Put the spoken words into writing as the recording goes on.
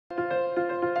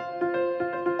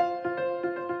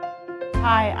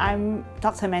Hi, I'm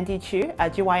Dr. Mandy Chu, a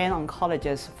GYN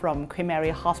oncologist from Queen Mary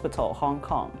Hospital, Hong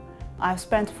Kong. I've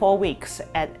spent 4 weeks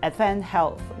at Advent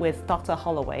Health with Dr.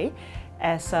 Holloway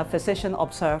as a physician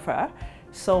observer.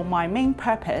 So my main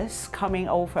purpose coming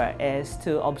over is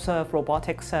to observe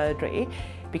robotic surgery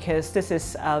because this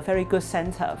is a very good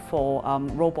center for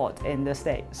robot in the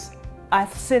States.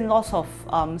 I've seen lots of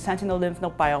sentinel lymph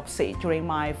node biopsy during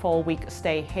my 4-week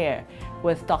stay here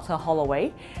with Dr.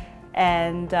 Holloway.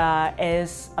 And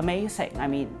it's amazing. I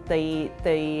mean, the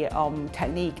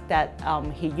technique that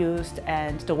he used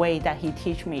and the way that he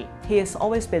teach me. He has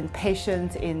always been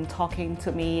patient in talking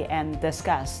to me and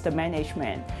discuss the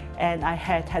management. And I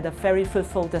had a very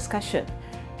fruitful discussion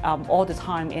all the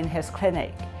time in his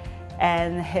clinic.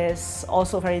 And he's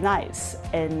also very nice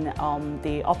in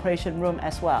the operation room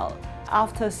as well.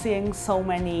 After seeing so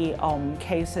many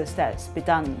cases that's been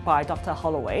done by Dr.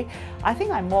 Holloway, I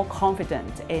think I'm more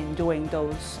confident in doing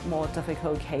those more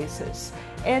difficult cases.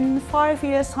 In 5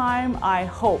 years' time, I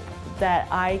hope that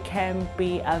I can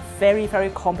be a very,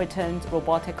 very competent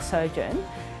robotic surgeon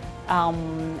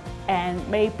and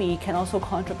maybe can also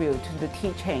contribute to the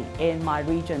teaching in my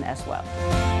region as well.